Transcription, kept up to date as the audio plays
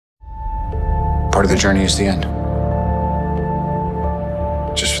Part of the journey is the end.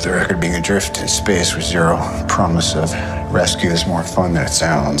 Just for the record, being adrift in space with zero promise of rescue is more fun than it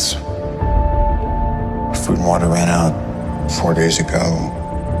sounds. Food and water ran out 4 days ago.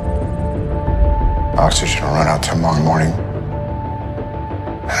 Oxygen will run out tomorrow morning.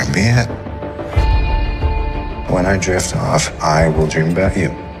 That'll be it. When I drift off, I will dream about you.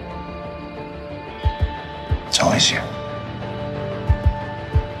 It's always you.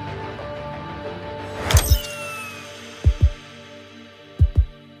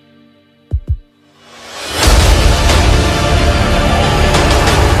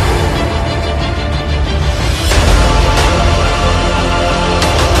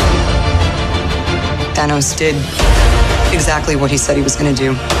 Thanos did exactly what he said he was going to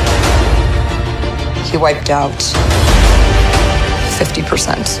do. He wiped out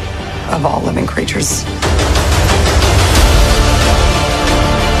 50% of all living creatures.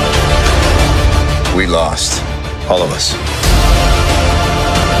 We lost, all of us.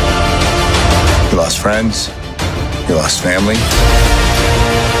 We lost friends. We lost family.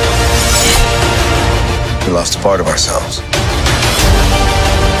 We lost a part of ourselves.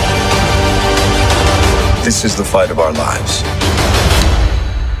 This is the fight of our lives.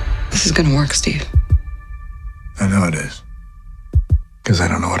 This is gonna work, Steve. I know it is. Because I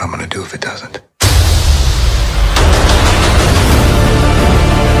don't know what I'm gonna do if it doesn't.